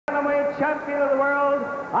Featherweight Champion of the world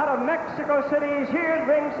out of Mexico City. He's here at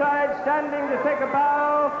ringside, standing to take a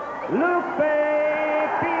bow, Lupe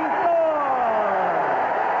Pintor.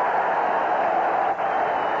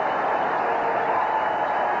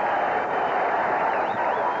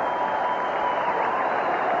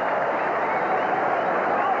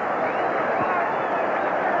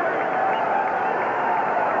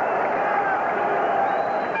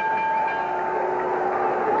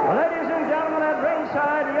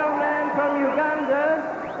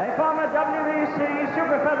 A former WBC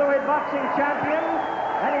super featherweight boxing champion,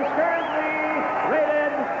 and he's currently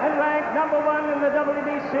rated and ranked #1 in the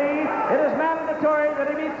WBC. It is mandatory that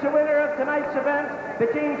he meets the winner of tonight's event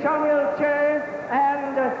between Chung Il Choi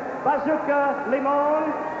and Bazooka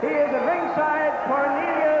Limon. He is at ringside.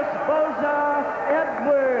 Cornelius Boza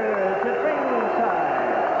Edwards at ringside.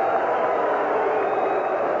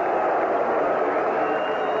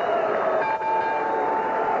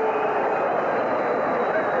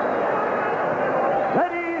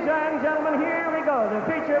 The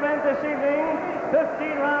feature event this evening,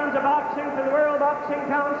 15 rounds of boxing for the World Boxing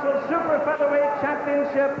Council Super Featherweight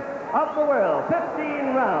Championship of the World.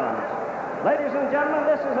 15 rounds. Ladies and gentlemen,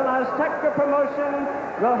 this is an Azteca promotion.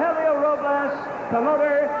 Rogelio Robles,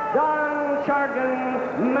 promoter, Don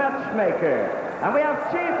Chargan, matchmaker. And we have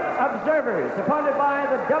chief observers appointed by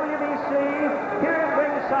the WBC here at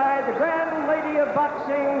ringside, the Grand Lady of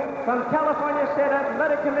Boxing from California State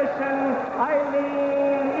Athletic Commission,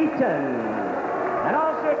 Eileen Eaton. And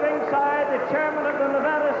also at ringside, the chairman of the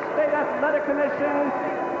Nevada State Athletic Commission,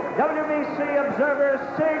 WBC observer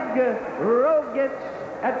Sig Rogich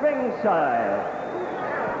at ringside.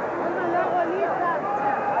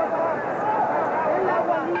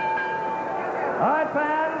 All right,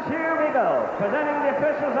 fans, here we go. Presenting the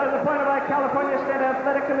officials as appointed by California State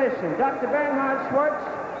Athletic Commission, Dr. Bernhard Schwartz,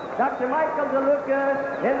 Dr. Michael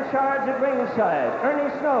DeLuca in charge at ringside,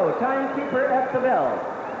 Ernie Snow, timekeeper at the bell.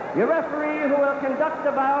 Your referee who will conduct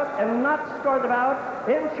the bout and not score the bout,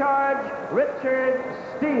 in charge, Richard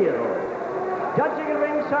Steele. Judging at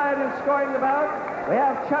ringside and scoring the bout, we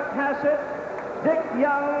have Chuck Hassett, Dick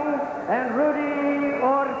Young, and Rudy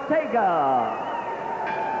Ortega.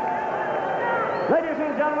 Ladies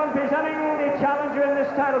and gentlemen, presenting the challenger in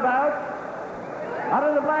this title bout, out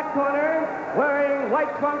of the black corner, wearing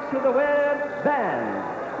white trunks with a red band,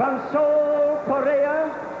 from Seoul,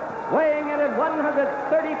 Korea, weighing in at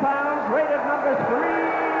 130 pounds, rated #3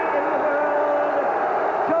 in the world,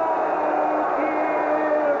 Chung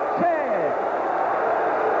Il Choi.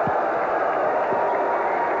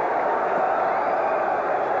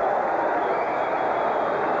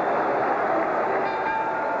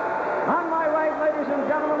 On my right, ladies and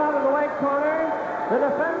gentlemen, out of the white corner, the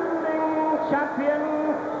defending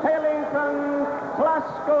champion, hailing from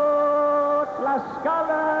Tlaxco,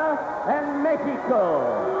 Tlaxcala, and Mexico.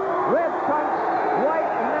 Red trunks,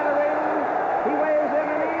 white lettering. He weighs in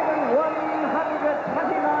an even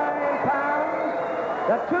 129 pounds.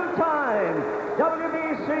 The two-time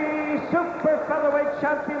WBC Super Featherweight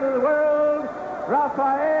Champion of the world,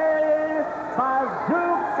 Rafael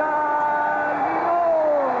Bazooka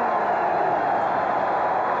Limon.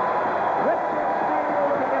 Richard Steele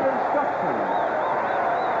to get instructions.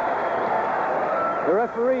 The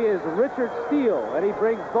referee is Richard Steele, and he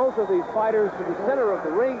brings both of these fighters to the center of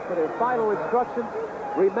the ring for their final instructions.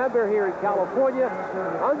 Remember, here in California,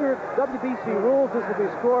 under WBC rules, this will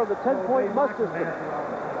be scored on the 10-point must system.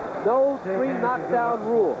 No 3 knockdown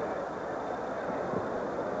rule.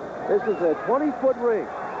 This is a 20-foot ring.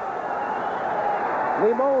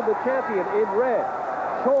 Limon, the champion, in red.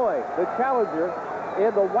 Choi, the challenger,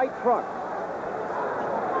 in the white trunks.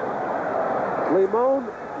 Limon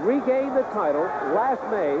regained the title last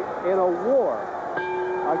May in a war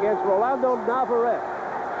against Rolando Navarrete.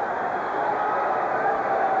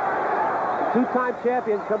 The two-time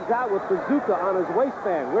champion comes out with Bazooka on his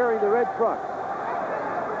waistband, wearing the red trunks.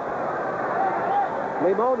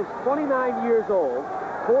 Limon is 29 years old,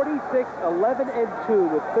 46, 11, and 2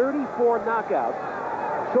 with 34 knockouts.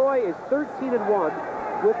 Choi is 13-1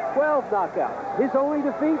 with 12 knockouts. His only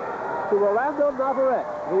defeat to Rolando Navarrete,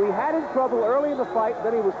 who he had in trouble early in the fight,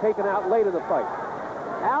 then he was taken out late in the fight.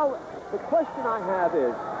 Al, the question I have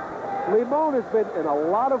is, Limon has been in a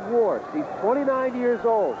lot of wars. He's 29 years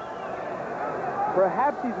old.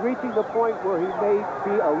 Perhaps he's reaching the point where he may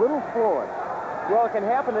be a little floored. Well, it can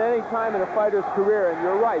happen at any time in a fighter's career, and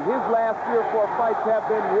you're right. His last 3 or 4 fights have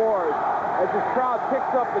been wars. As his crowd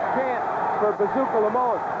picks up the chant for Bazooka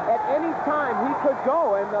Limon, at any time he could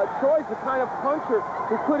go, and Choi's the kind of puncher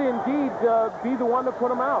who could indeed be the one to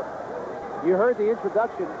put him out. You heard the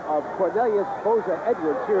introduction of Cornelius Boza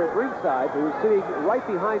Edwards here at ringside, who is sitting right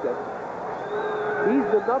behind us. He's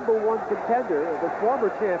the #1 contender, the former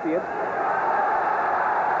champion.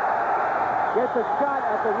 Gets a shot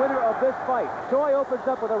at the winner of this fight. Choi opens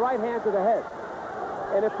up with a right hand to the head.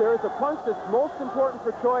 And if there is a punch that's most important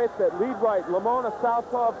for Choi, it's that lead right. Limon, a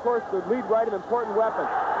southpaw, of course, the lead right, an important weapon.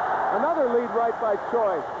 Another lead right by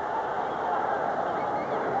Choi.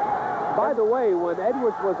 By the way, when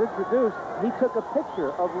Edwards was introduced, he took a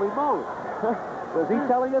picture of Limon. Was he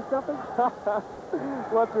telling us something?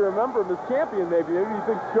 Wants to remember him as champion, maybe. Maybe he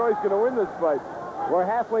thinks Choi's going to win this fight. We're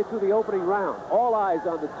halfway through the opening round. All eyes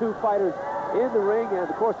on the two fighters in the ring, and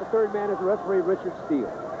of course the third man is referee Richard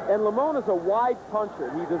Steele. And Limon is a wide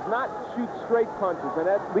puncher. He does not shoot straight punches, and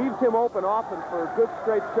that leaves him open often for good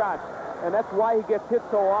straight shots, and that's why he gets hit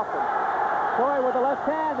so often. Choi with the left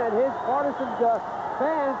hand, and his partisan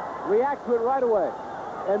fans react to it right away.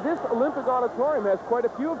 And this Olympic Auditorium has quite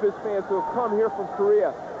a few of his fans who have come here from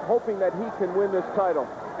Korea, hoping that he can win this title.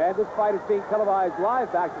 And this fight is being televised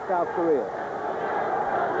live back to South Korea.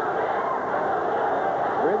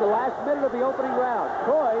 We're in the last minute of the opening round.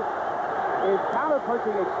 Choi is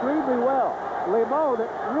counterpunching extremely well. Limon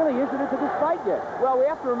really isn't into this fight yet. Well, we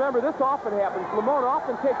have to remember this often happens. Limon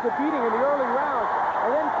often takes a beating in the early rounds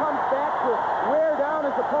and then comes back to wear down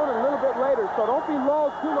his opponent a little bit later. So don't be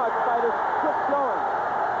lulled too much, fighters. Keep going.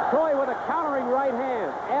 Choi with a countering right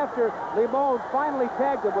hand after Limon finally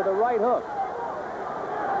tagged him with a right hook.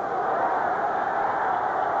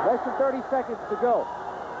 Less than 30 seconds to go.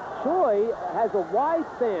 Choi has a wide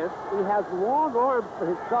stance. He has long arms for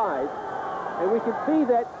his size. And we can see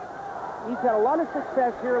that he's had a lot of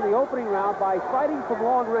success here in the opening round by fighting from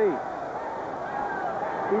long range.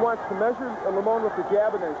 He wants to measure Limon with the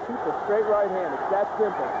jab and then shoot the straight right hand. It's that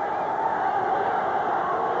simple.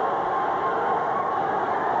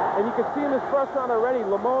 And you can see in this first round already,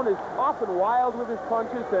 Limon is often wild with his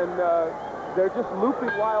punches, and they're just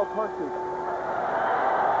looping wild punches.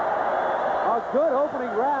 A good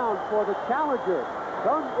opening round for the challenger,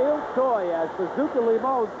 Chung Il Choi, as Bazooka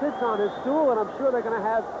Limon sits on his stool, and I'm sure they're going to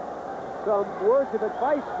have some words of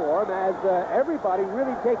advice for him as everybody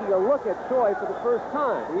really taking a look at Choi for the first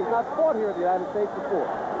time. He's not fought here in the United States before.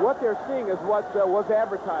 What they're seeing is what was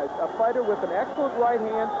advertised. A fighter with an excellent right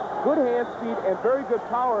hand, good hand speed, and very good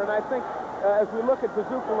power. And I think as we look at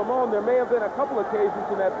Bazooka Limon, there may have been a couple occasions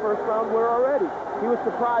in that first round where already he was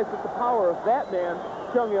surprised at the power of that man,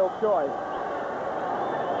 Chung Il Choi.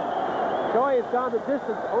 Choi has gone the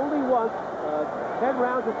distance only once,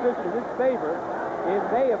 10-round decision in his favor in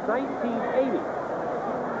May of 1980.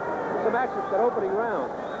 Some action that opening round.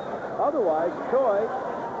 Otherwise, Choi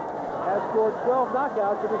has scored 12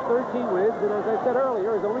 knockouts in his 13 wins, and as I said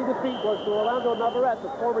earlier, his only defeat was to Orlando Navarrete,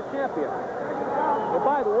 the former champion. And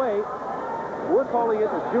by the way, we're calling it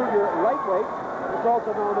the junior lightweight. It's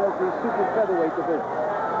also known as the super featherweight division.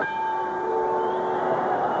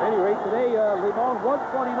 At any rate, today, Limon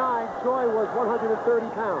 129, Choi was 130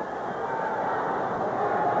 pounds.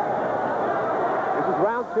 This is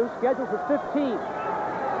round 2, scheduled for 15.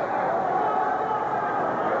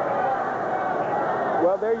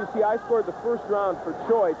 Well, there you see, I scored the first round for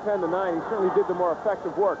Choi, 10-9. He certainly did the more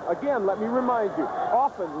effective work. Again, let me remind you,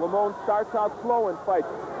 often Limon starts out slow in fights.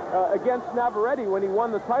 Against Navarrete, when he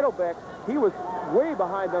won the title back, he was way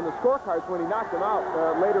behind on the scorecards when he knocked him out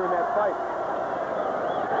later in that fight.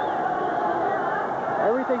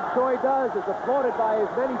 Everything Choi does is applauded by his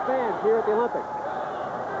many fans here at the Olympics.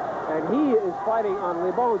 And he is fighting on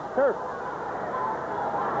Limon's turf.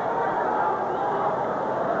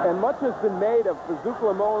 And much has been made of Bazooka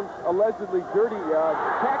Limon's allegedly dirty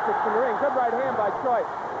tactics in the ring. Good right hand by Choi.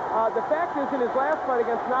 The fact is, in his last fight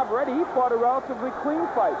against Navarrete, he fought a relatively clean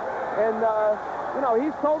fight. And, you know,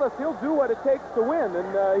 he's told us he'll do what it takes to win. And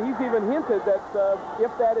he's even hinted that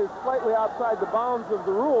if that is slightly outside the bounds of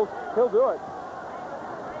the rules, he'll do it.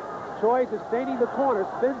 Choi sustaining the corner,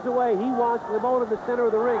 spins away. He wants Limon in the center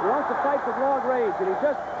of the ring. He wants to fight from long range, and he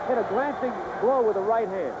just hit a glancing blow with the right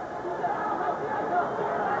hand.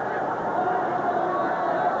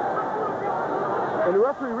 And the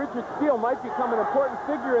referee, Richard Steele, might become an important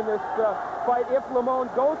figure in this fight if Limon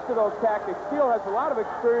goes to those tactics. Steele has a lot of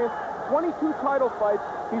experience, 22 title fights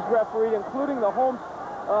he's refereed, including the home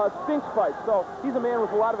Sphinx fight. So he's a man with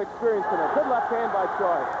a lot of experience in it. Good left hand by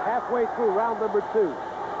Choi. Halfway through round number 2.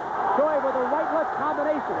 Choi with a right-left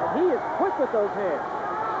combination, and he is quick with those hands.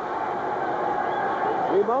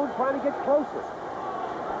 Limon trying to get closer.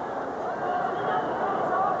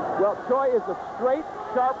 Well, Choi is a straight,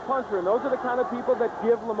 sharp puncher, and those are the kind of people that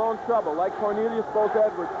give Limon trouble, like Cornelius Bose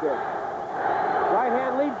Edwards did. Right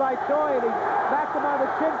hand lead by Choi, and he smacks him on the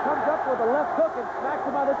chin, comes up with a left hook and smacks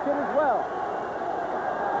him on the chin as well.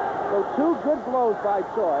 So 2 good blows by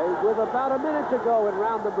Choi with about a minute to go in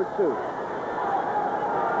round number 2.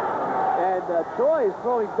 And Choi is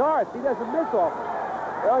throwing darts. He doesn't miss often.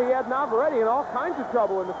 Well, he had Navarrete in all kinds of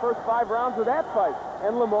trouble in the first 5 rounds of that fight.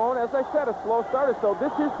 And Limon, as I said, a slow starter, so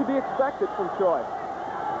this is to be expected from Choi.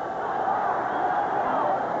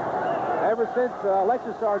 Ever since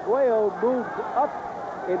Alexis Arguello moved up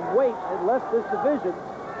in weight and left this division,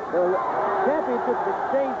 the championships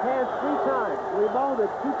have changed hands 3 times. Limon, a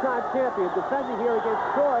 2-time champion, defending here against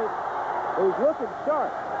Choi, who's looking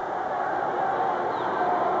sharp.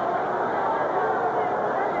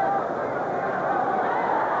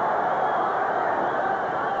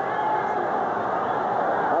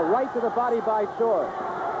 Right to the body by Choi.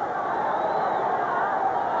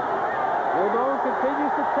 Limon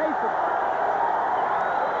continues to chase him.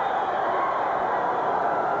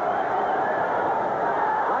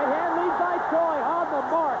 Right hand lead by Choi on the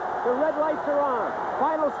mark. The red lights are on.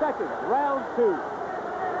 Final seconds, round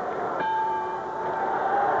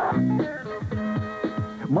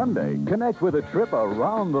 2. Monday, connect with a trip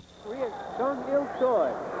around the... Korean Chung Il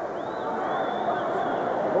Choi,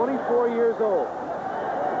 24 years old.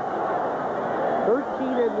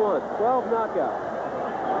 13-1, 12 knockouts.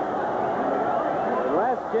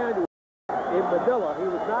 Last January in Manila, he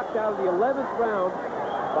was knocked out in the 11th round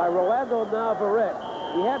by Rolando Navarrete.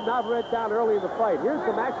 He had Navarrete down early in the fight. Here's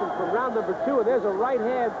some action from round number 2, and there's a right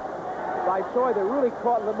hand by Choi that really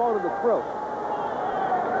caught Limon in the throat.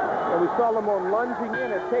 And we saw Limon lunging in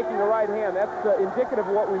and taking a right hand. That's indicative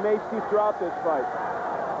of what we may see throughout this fight.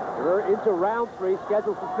 We're into round 3,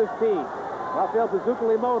 scheduled for 15. Rafael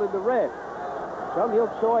Limon in the red. Chung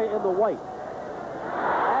Il Choi in the white.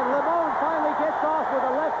 And Limon finally gets off with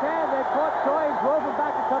a left hand that caught Choi and drove him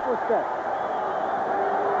back a couple of steps.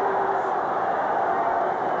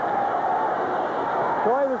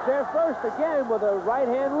 Choi was there first again with a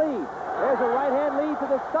right hand lead. There's a right hand lead to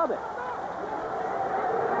the stomach.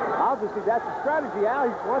 Obviously, that's a strategy. Al,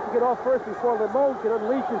 he wants to get off first before Limon can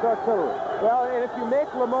unleash his artillery. Well, and if you make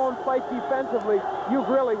Limon fight defensively, you've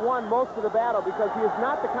really won most of the battle because he is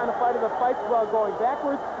not the kind of fighter that fights well going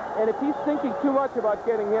backwards. And if he's thinking too much about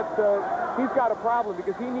getting hit, he's got a problem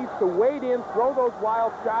because he needs to wade in, throw those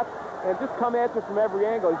wild shots, and just come at you from every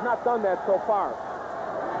angle. He's not done that so far.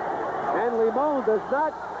 And Limon does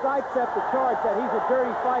not sidestep the charge that he's a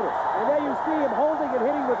dirty fighter. And there you see him holding and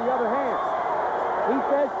hitting with the other hand. He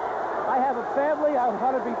says, I have a family, I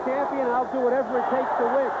want to be champion, and I'll do whatever it takes to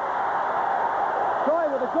win. Choi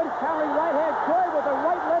with a good countering right hand. Choi with a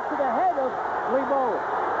right left to the head of Limon.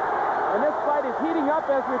 And this fight is heating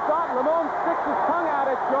up as we thought. Limon sticks his tongue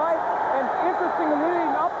out at Choi. And interestingly,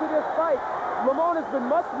 leading up to this fight, Limon has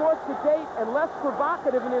been much more sedate and less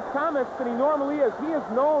provocative in his comments than he normally is. He is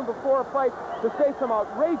known before a fight to say some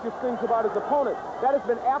outrageous things about his opponent. That has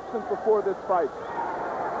been absent before this fight.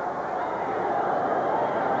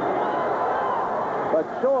 But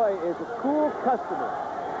Choi is a cool customer.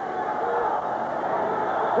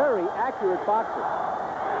 Very accurate boxer.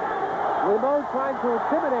 Limon trying to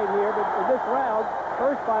intimidate here in this round.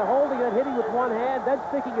 First by holding and hitting with one hand, then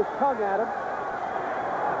sticking his tongue at him.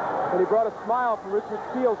 And he brought a smile from Richard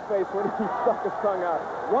Steele's face when he stuck his tongue out.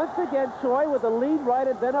 Once again, Choi with a lead right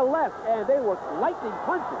and then a left, and they were lightning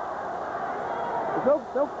punches. There's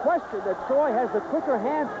no question that Choi has the quicker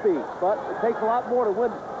hand speed, but it takes a lot more to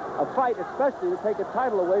win a fight, especially to take a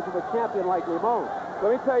title away from a champion like Limon.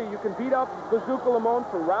 Let me tell you, you can beat up Bazooka Limon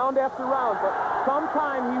for round after round, but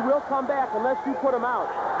sometime he will come back unless you put him out.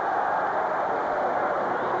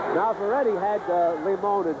 Navarrete had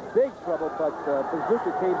Limon in big trouble, but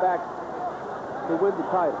Bazooka came back to win the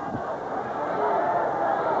title.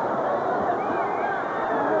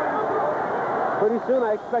 Pretty soon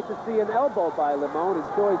I expect to see an elbow by Limon in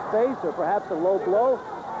Choi's face, or perhaps a low blow.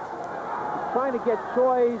 He's trying to get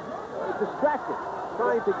Choi distracted,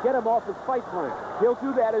 trying to get him off his fight plan. He'll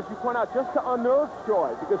do that, as you point out, just to unnerve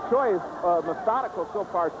Choi, because Choi is methodical so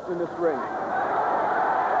far in this ring.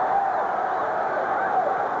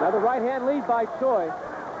 Now the right-hand lead by Choi.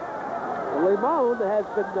 Limon has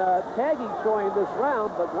been tagging Choi in this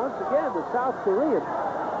round, but once again, the South Korean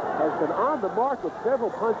has been on the mark with several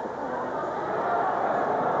punches.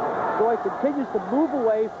 Choi continues to move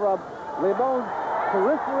away from Limon's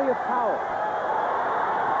periphery of power.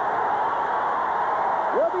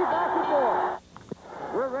 We'll be back in more.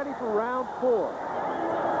 We're ready for round 4.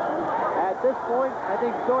 At this point, I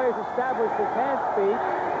think Choi has established his hand speed.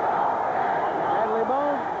 And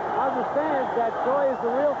Limon understands that Choi is the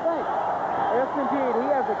real thing. Yes, indeed. He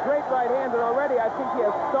has a great right hand, and already I think he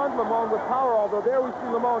has stunned Limon with power, although there we see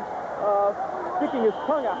Limon sticking his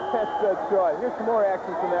tongue out at Choi. Here's some more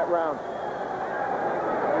action from that round.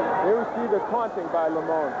 They received a taunting by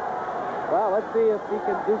Limon. Well, let's see if he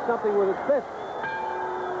can do something with his fist.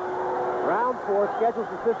 Round 4, scheduled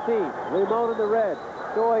for 15. Limon in the red,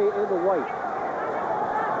 Choi in the white.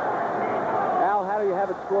 Al, how do you have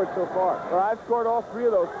it scored so far? Well, I've scored all 3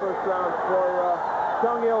 of those first rounds for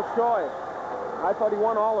Chung Il Choi. I thought he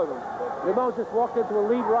won all of them. Limon just walked into a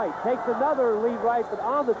lead right. Takes another lead right, but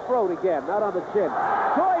on the throat again, not on the chin.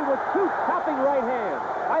 Choi with 2 chopping right hands.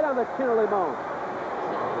 Right on the chin of Limon.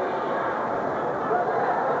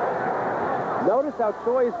 Notice how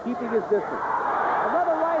Choi is keeping his distance.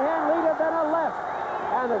 Another right hand leader, then a left.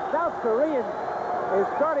 And the South Korean is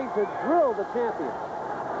starting to drill the champion.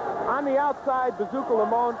 On the outside, Bazooka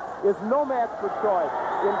Limon is no match for Choi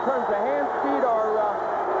in terms of hand speed or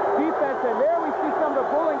defense. And there we see some of the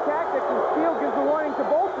pulling tactics, and Steele gives a warning to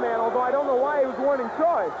both men, although I don't know why he was warning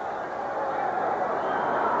Choi.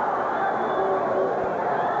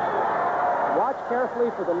 Watch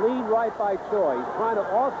carefully for the lead right by Choi. He's trying to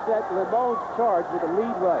offset Limon's charge with a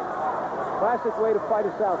lead right. Classic way to fight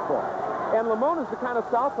a southpaw. And Limon is the kind of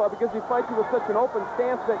southpaw because he fights you with such an open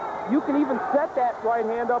stance that you can even set that right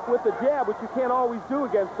hand up with the jab, which you can't always do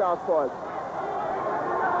against southpaws.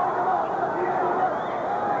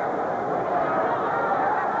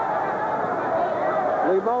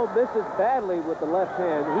 Limon misses badly with the left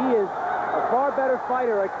hand. He is a far better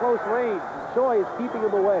fighter at close range. Choi is keeping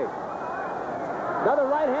him away. Another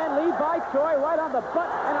right hand lead by Choi, right on the butt,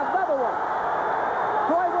 and another one.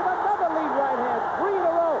 Choi with another lead right hand, 3 in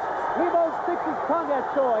a row. Limon sticks his tongue at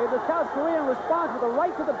Choi, and the South Korean responds with a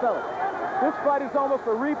right to the belly. This fight is almost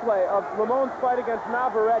a replay of Limon's fight against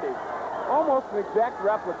Nabarete's. Almost an exact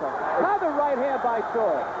replica. Another right hand by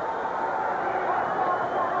Choi.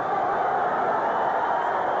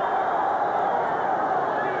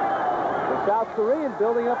 The South Korean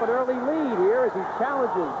building up an early lead here as he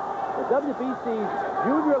challenges the WBC's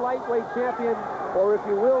junior lightweight champion, or if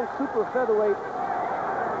you will, super featherweight,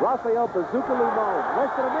 Rafael Bazooka Limon. Less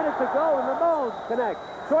than a minute to go, and Limon connects.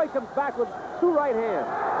 Choi comes back with 2 right hands.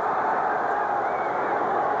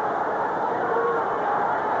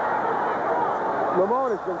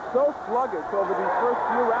 Limon has been so sluggish over these first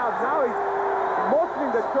few rounds. Now he's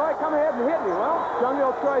motioning to Choi, come ahead and hit me. Well, Chung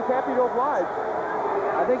Il Choi is happy to oblige.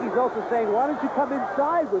 I think he's also saying, why don't you come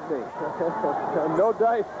inside with me? No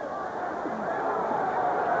dice.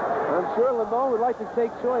 I'm sure Limon would like to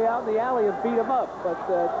take Choi out in the alley and beat him up, but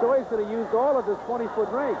Choi's going to use all of his 20-foot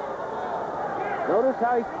ring. Notice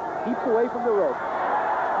how he keeps away from the rope.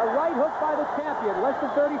 A right hook by the champion. Less than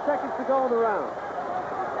 30 seconds to go in the round.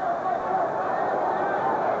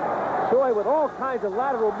 Choi with all kinds of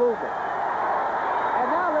lateral movement. And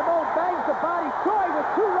now Limon bangs the body. Choi with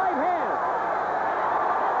 2 right hands.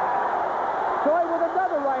 Choi with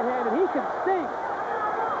another right hand, and he can sting.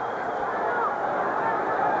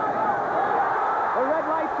 The red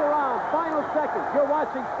lights are on. Final seconds. You're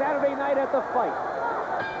watching Saturday Night at the Fight.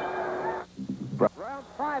 Round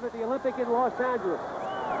 5 at the Olympic in Los Angeles.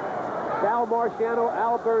 Sal Marciano,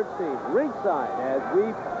 Al Bernstein, ringside as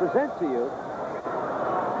we present to you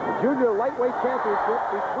the junior lightweight championship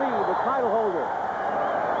between the title holder,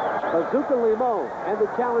 Bazooka Limon, and the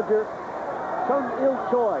challenger, Chung Il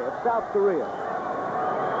Choi of South Korea.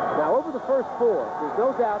 Now, over the first 4, there's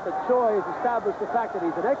no doubt that Choi has established the fact that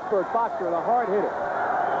he's an expert boxer and a hard hitter.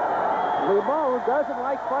 Limon doesn't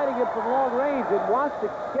like fighting him from long range and wants to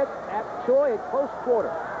get at Choi at close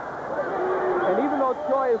quarter. And even though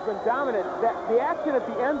Choi has been dominant, the action at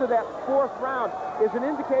the end of that 4th round is an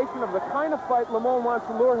indication of the kind of fight Limon wants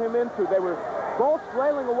to lure him into. They were both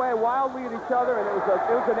flailing away wildly at each other, and it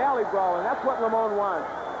was an alley brawl, and that's what Limon wants.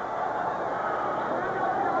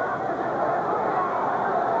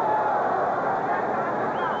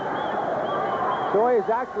 Choi is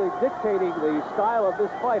actually dictating the style of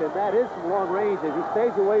this fight, and that is from long range as he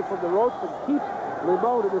stays away from the ropes and keeps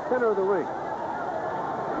Limon in the center of the ring.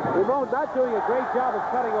 Limon not doing a great job of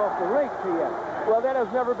cutting off the ring yet. Well, that has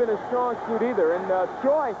never been his strong suit either, and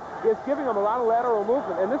Choi is giving him a lot of lateral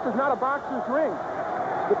movement, and this is not a boxer's ring.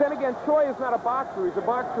 But then again, Choi is not a boxer. He's a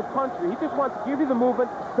boxer puncher. He just wants to give you the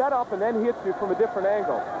movement, set up, and then hits you from a different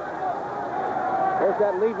angle. There's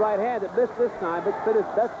that lead right hand that missed this time, but fit his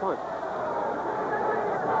best punch.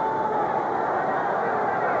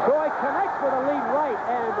 Choi connects with a lead right,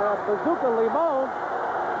 and Bazooka Limon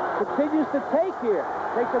continues to take here.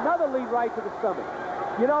 Takes another lead right to the stomach.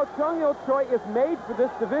 You know, Chung Il Choi is made for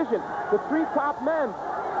this division. The 3 top men,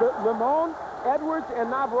 Limon, Edwards, and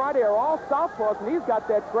Navarrete are all southpaws, and he's got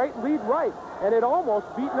that great lead right, and it almost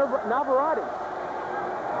beat Navarrete.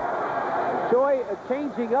 Choi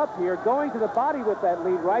changing up here, going to the body with that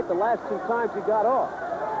lead right the last 2 times he got off.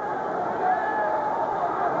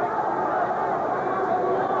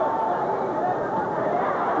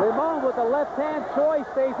 the left hand. Choi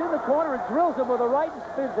stays in the corner and drills him with a right and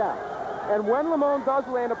spins out. And when Limon does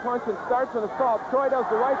land a punch and starts an assault, Choi does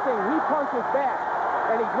the right thing. He punches back,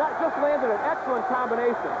 and he just landed an excellent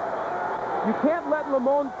combination. You can't let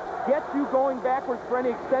Limon get you going backwards for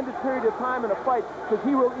any extended period of time in a fight, because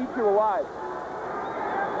he will eat you alive.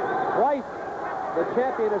 Twice, the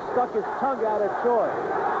champion has stuck his tongue out at Choi.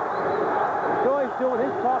 Choi's doing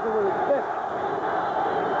his talking with his fist.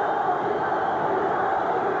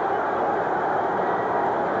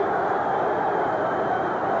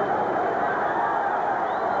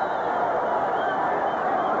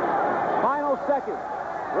 Final seconds,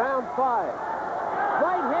 round 5.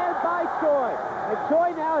 Right hand by Choi. And Choi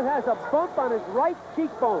now has a bump on his right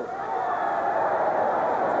cheekbone.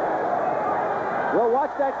 We'll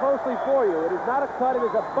watch that closely for you. It is not a cut, it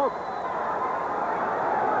is a bump.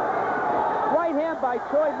 Right hand by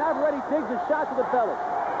Choi, not ready, digs a shot to the belly.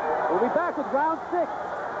 We'll be back with round 6.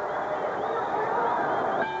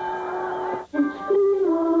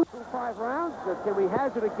 5 rounds. Can we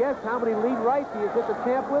hazard a guess how many lead rights he has hit the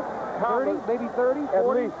champ with? 30, maybe 30, 40? At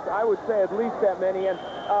least, I would say at least that many. And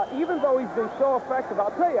even though he's been so effective,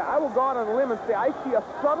 I'll tell you, I will go out on a limb and say I see a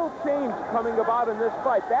subtle change coming about in this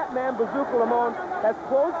fight. That man, Bazooka Limon, has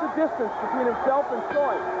closed the distance between himself and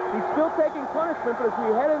Choi. He's still taking punishment, but as we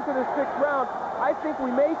head into the 6th round, I think we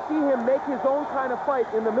may see him make his own kind of fight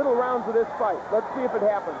in the middle rounds of this fight. Let's see if it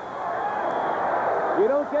happens. You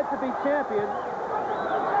don't get to be champion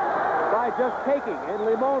by just taking, and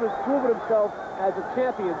Limon has proven himself as a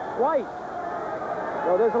champion twice.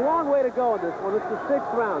 So there's a long way to go in this one. It's the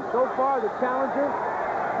 6th round. So far, the challenger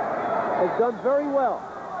has done very well.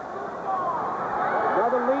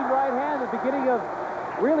 Another lead right hand, the beginning of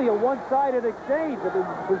really a one-sided exchange. I mean,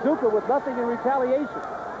 Bazooka with nothing in retaliation.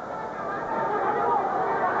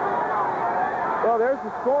 Well, there's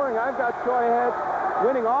the scoring. I've got Choi ahead,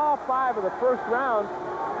 winning all 5 of the first round.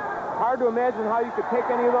 Hard to imagine how you could take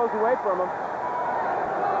any of those away from him.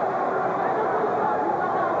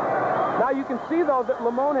 Now you can see, though, that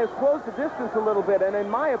Limon has closed the distance a little bit, and in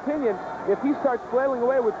my opinion, if he starts flailing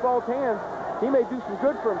away with both hands, he may do some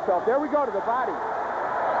good for himself. There we go to the body.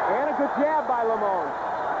 And a good jab by Limon.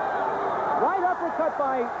 Right uppercut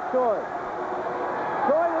by Choi.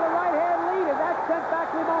 Choi with a right hand lead, and that sent back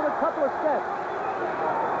Limon a couple of steps.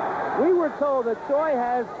 We were told that Choi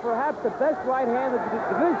has perhaps the best right hand of the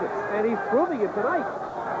division, and he's proving it tonight.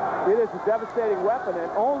 It is a devastating weapon, and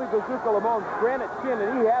only Bazooka Limon's granite chin,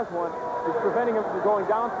 and he has one, is preventing him from going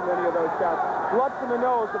down from any of those shots. Blood from the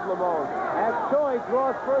nose of Limon. As Choi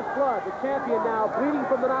draws first blood, the champion now bleeding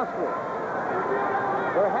from the nostril.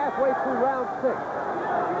 We're halfway through round 6.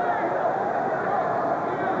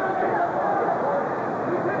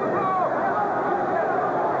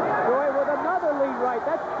 Right,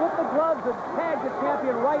 that split the gloves and tagged the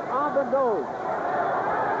champion right on the nose.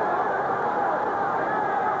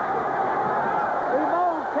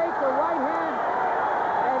 Limon takes the right hand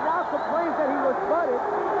and now complains that he was butted,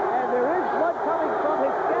 and there is blood coming from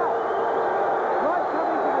his scalp. Blood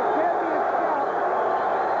coming from the champion's scalp,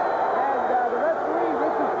 and the referee,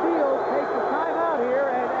 Richard Steele, takes the time out here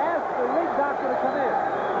and asks the ring doctor to come in.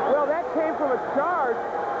 Well, that came from a charge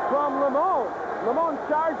from Limon. Limon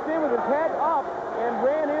charged in with his head up and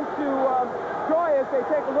ran into Choi as they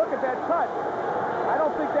take a look at that cut. I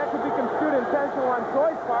don't think that could be construed intentional on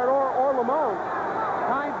Choi's part or Limon's.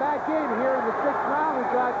 Time back in here in the 6th round. We've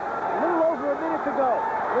got a little over a minute to go.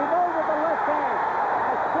 Limon with the left hand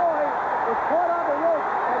as Choi is caught on the rope,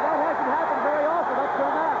 and that hasn't happened very often up till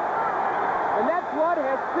now. And that blood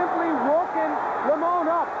has simply woken Limon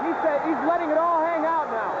up. He said he's letting it all hang out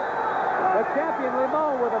now. The champion,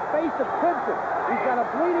 Limon, with a face of crimson. He's got a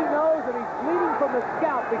bleeding nose, and he's bleeding from the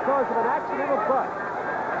scalp because of an accidental cut.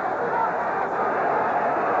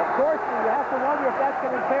 Of course, you have to wonder if that's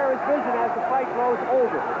going to impair his vision as the fight grows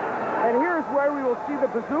older. And here's where we will see the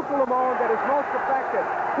Bazooka Limon that is most effective.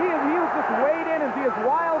 He will just wade in and be as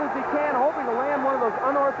wild as he can, hoping to land one of those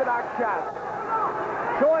unorthodox shots.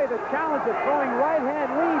 Choi, the challenger, throwing right-hand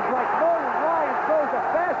leads like Nolan Ryan throws a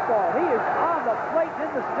fastball. He is on the plate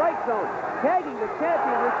in the strike zone, tagging the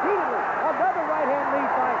champion repeatedly. Another right-hand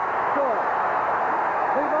lead by Choi.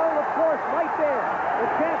 Limon, of course, right there.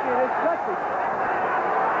 The champion is touching.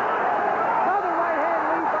 Another right-hand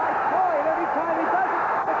lead by Choi, and every time he does it,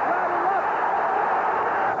 the crowd erupts.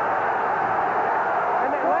 And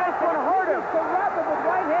that last one hurt him. To wrap him with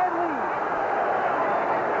right-hand lead.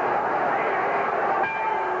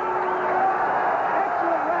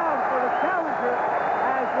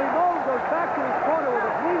 Back to his corner with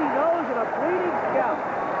a bleeding nose and a bleeding scalp.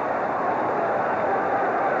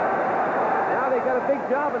 Now they got a big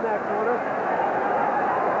job in that corner.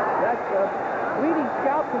 That bleeding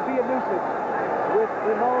scalp could be a nuisance with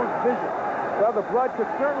Limon's vision. Well, the blood could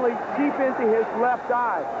certainly seep into his left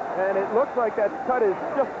eye, and it looks like that cut is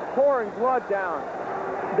just pouring blood down.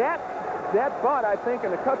 That butt, I think,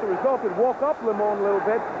 and the cut that resulted woke up Limon a little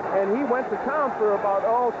bit, and he went to town for about,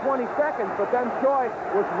 20 seconds, but then Choi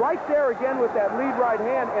was right there again with that lead right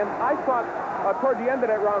hand, and I thought toward the end of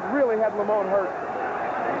that round really had Limon hurt.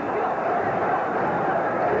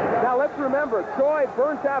 Now, let's remember, Choi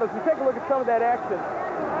burnt out. As we take a look at some of that action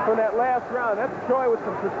from that last round, that's Choi with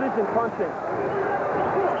some precision punching.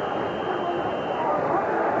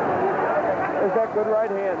 There's that good right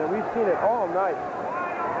hand, and we've seen it all night.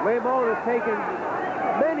 Limon has taken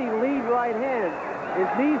many lead right hands. His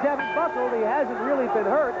knees haven't buckled. He hasn't really been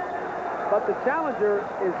hurt. But the challenger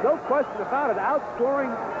is no question about it, outscoring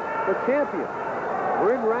the champion.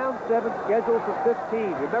 We're in round 7, scheduled for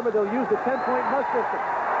 15. Remember, they'll use the 10-point must system.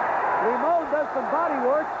 Limon does some body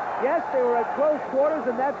work. Yes, they were at close quarters,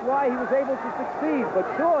 and that's why he was able to succeed. But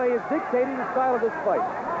Choi is dictating the style of this fight.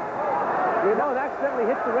 Limon accidentally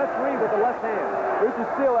hits the referee with the left hand. Richard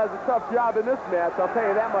Steele has a tough job in this match, I'll tell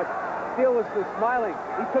you that much. Steele was just smiling.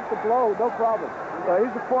 He took the blow, no problem.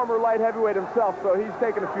 He's a former light heavyweight himself, so he's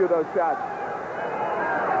taken a few of those shots.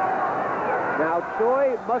 Now,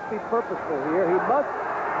 Choi must be purposeful here. He must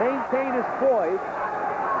maintain his poise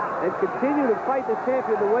and continue to fight the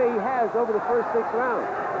champion the way he has over the first 6 rounds.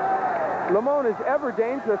 Limon is ever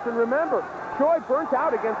dangerous, and remember, Choi burnt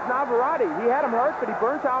out against Navarrete. He had him hurt, but he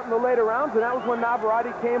burnt out in the later rounds, and that was when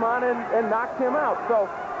Navarrete came on and knocked him out. So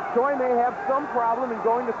Choi may have some problem in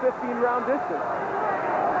going to 15-round distance.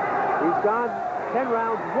 He's gone 10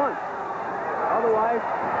 rounds once. Otherwise,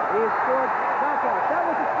 he has scored knockouts. That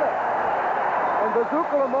was a slip. And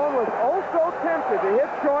Bazooka Limon was also tempted to hit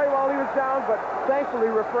Choi while he was down, but thankfully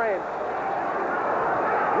refrained.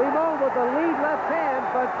 Limon with the lead left hand,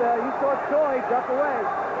 but he saw Choi duck away.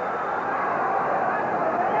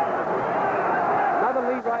 Another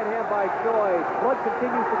lead right hand by Choi. Blood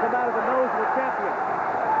continues to come out of the nose of the champion.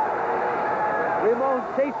 Limon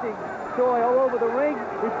chasing Choi all over the ring,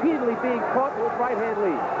 repeatedly being caught with right hand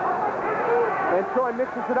lead. And Choi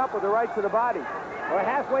mixes it up with the right to the body. We're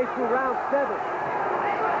halfway through round 7.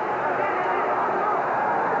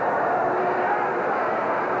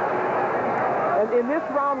 And in this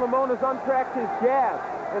round, Limon has untracked his jab,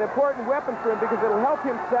 an important weapon for him because it'll help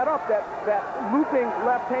him set up that looping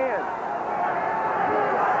left hand.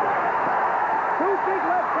 Two big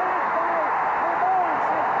left hands by Limon,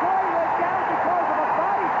 and Choi went down because of a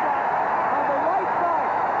body shot on the right side.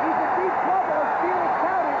 He's in deep trouble as Steele is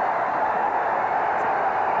counted.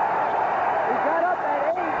 He got up at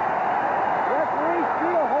 8. Referee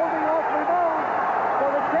Steele holding off Limon. So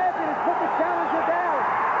the champion has put the challenger down.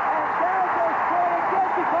 And down goes Choi again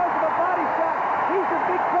because of a body shot. He's in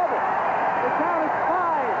big trouble. The count is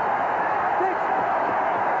 5, 6,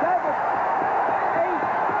 7, 8,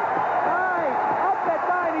 9. Up at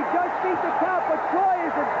 9. He just beat the count, but Choi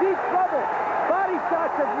is in deep trouble. Body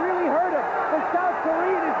shots have really hurt him. The South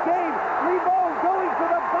Korean is game. Limon going for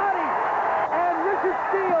the body. And Richard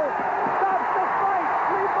Steele stops the fight.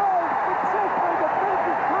 Limon successfully defends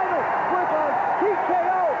his title with a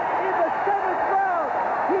TKO in the 7th round.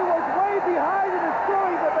 He was way behind in the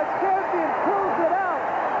scoring, but the champion pulls it out.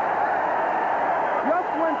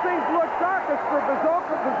 Just when things look darkest for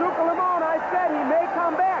Bazooka Limon, I said he may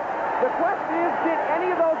come back. The question is, did any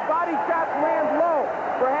of those body shots land low?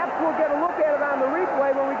 Perhaps we'll get a look at it on the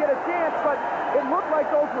replay when we get a chance, but it looked like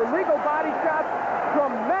those were legal body shots.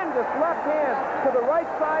 Tremendous left hand to the right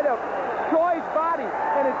side of Choi's body,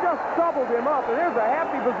 and it just doubled him up. And there's a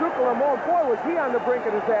happy Bazooka Limon. Boy, was he on the brink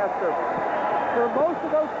of disaster. For most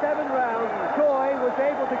of those 7 rounds, Choi was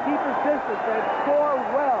able to keep his distance and score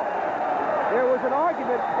well. There was an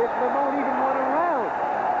argument if Limon even won a round.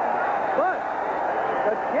 But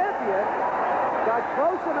the champion got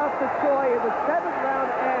close enough to Choi in the 7th round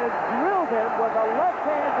and drilled him with a left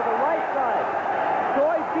hand to the right side.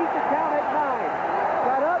 Choi beat the count at 9.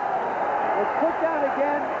 Got up, was put down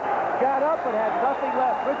again, got up, but had nothing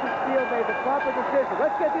left. Richard Steele made the proper decision.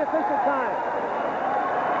 Let's get the official time.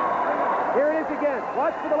 Here it is again.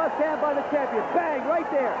 Watch for the left hand by the champion. Bang, right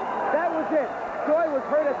there. That was it. Choi was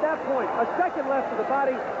hurt at that point. A second left to the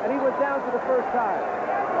body, and he went down for the first time.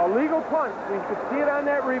 A legal punch. We could see it on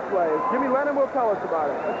that replay. Jimmy Lennon will tell us about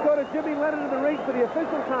it. Let's go to Jimmy Lennon in the ring for the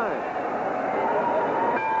official time.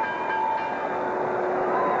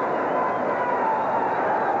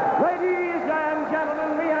 Ladies and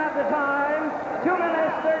gentlemen, we have the time. 2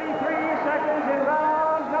 minutes, 33 seconds in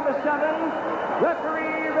round number 7.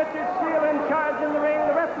 Referee Richard Steele in charge in the ring.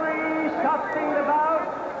 The referee stopping the bout.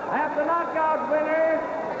 After knockout winner,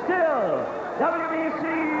 still WBC